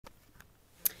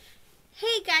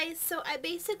Hey guys, so I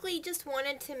basically just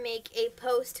wanted to make a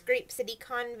post Grape City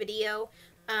Con video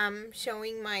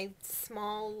showing my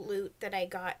small loot that I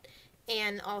got,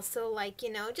 and also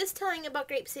just telling about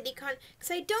Grape City Con, because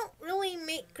I don't really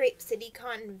make Grape City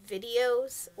Con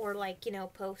videos or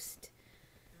post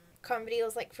con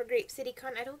videos like for Grape City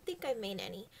Con. I don't think I've made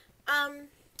any.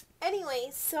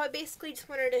 Anyways, so I basically just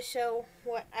wanted to show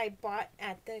what I bought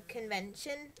at the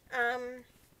convention.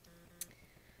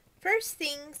 First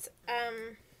things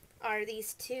are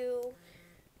these two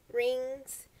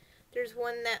rings. There's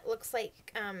one that looks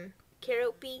like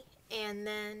karaoke, and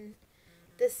then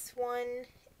this one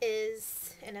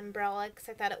is an umbrella because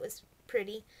I thought it was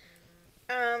pretty.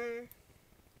 And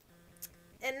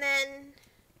then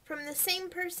from the same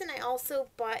person, I also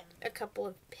bought a couple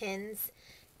of pins,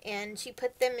 and she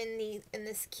put them in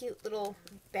this cute little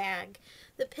bag.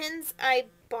 The pins I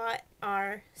bought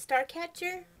are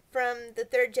Starcatcher from the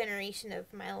third generation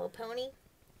of My Little Pony,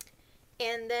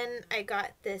 and then I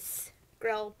got this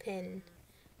Grell pin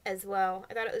as well.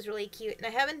 I thought it was really cute, and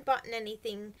I haven't bought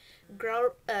anything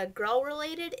Grell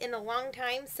related in a long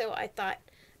time, so I thought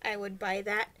I would buy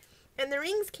that. And the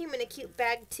rings came in a cute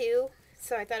bag too,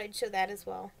 so I thought I'd show that as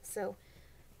well. So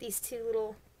these two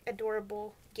little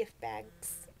adorable gift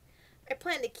bags, I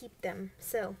plan to keep them.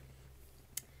 So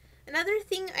another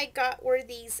thing I got were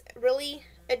these really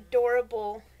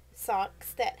adorable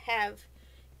socks that have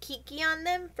Kiki on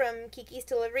them from Kiki's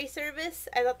Delivery Service.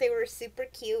 I thought they were super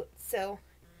cute, so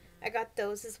I got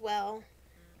those as well.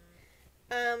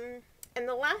 And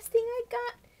the last thing I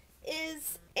got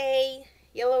is a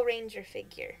Yellow Ranger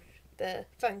figure, the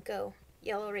Funko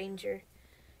Yellow Ranger,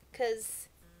 because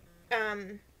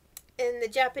in the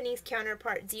Japanese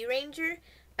counterpart Z Ranger,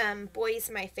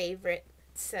 Boy's my favorite,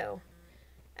 so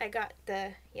I got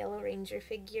the Yellow Ranger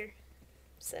figure.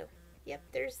 So yep,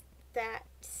 there's that.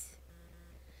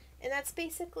 And that's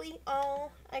basically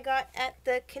all I got at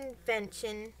the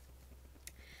convention.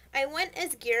 I went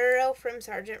as Gyro from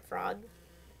Sergeant Frog,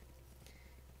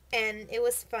 and it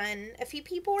was fun. A few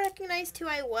people recognized who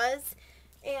I was,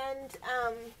 and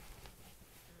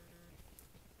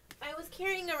I was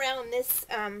carrying around this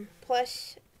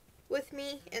plush with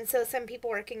me, and so some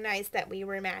people recognized that we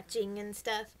were matching and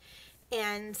stuff,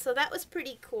 and so that was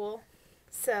pretty cool.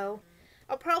 So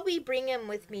I'll probably bring him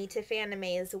with me to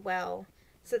Fanime as well,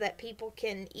 so that people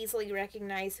can easily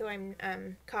recognize who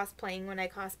I'm cosplaying when I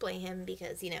cosplay him,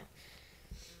 because,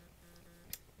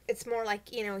 it's more like,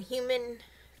 human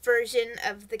version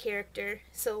of the character.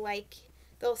 So,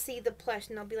 they'll see the plush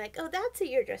and they'll be like, oh, that's who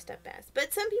you're dressed up as.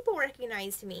 But some people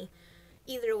recognized me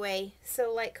either way.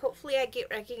 So, hopefully I get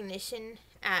recognition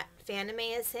at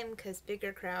Fanime as him, because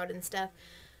bigger crowd and stuff.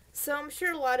 So I'm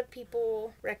sure a lot of people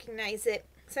will recognize it.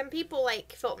 Some people,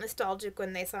 felt nostalgic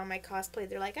when they saw my cosplay.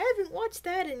 They're like, I haven't watched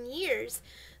that in years.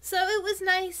 So it was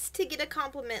nice to get a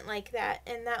compliment like that,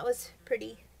 and that was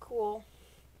pretty cool.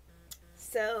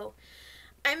 So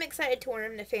I'm excited to wear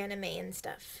him to Fanime and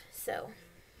stuff. So,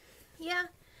 yeah.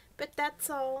 But that's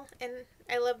all, and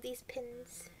I love these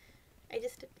pins. I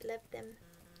just love them.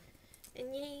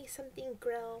 And yay, something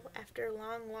Grell after a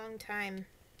long, long time.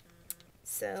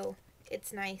 So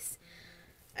it's nice.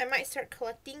 I might start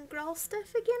collecting Grell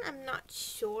stuff again. I'm not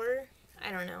sure.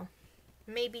 I don't know.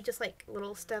 Maybe just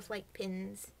little stuff like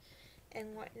pins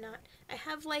and whatnot. I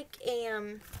have a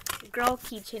Grell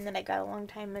keychain that I got a long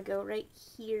time ago right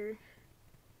here.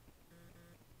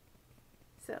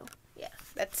 So yeah,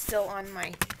 that's still on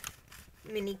my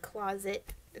mini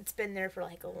closet. It's been there for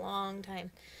a long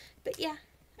time. But yeah,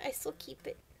 I still keep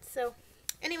it. So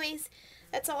anyways,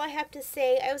 that's all I have to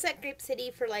say. I was at Grape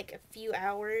City for a few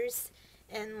hours,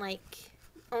 and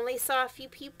only saw a few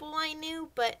people I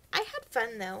knew, but I had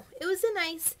fun though. It was a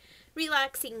nice,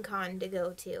 relaxing con to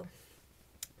go to,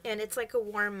 and it's a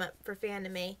warm-up for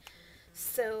Fanime.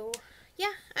 So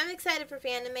yeah, I'm excited for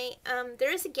Fanime.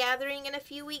 There is a gathering in a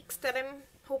few weeks that I'm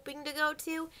hoping to go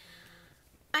to.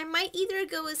 I might either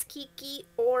go as Kiki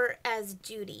or as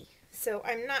Judy, so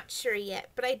I'm not sure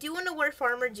yet, but I do want to wear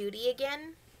Farmer Judy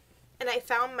again, and I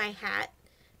found my hat,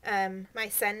 my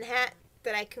sun hat,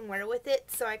 that I can wear with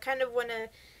it, so I kind of want to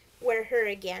wear her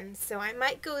again, so I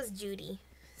might go as Judy.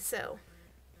 So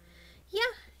yeah,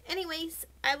 anyways,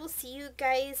 I will see you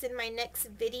guys in my next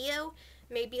video,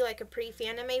 maybe a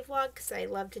pre-Fanime vlog, because I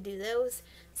love to do those.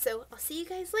 So I'll see you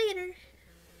guys later.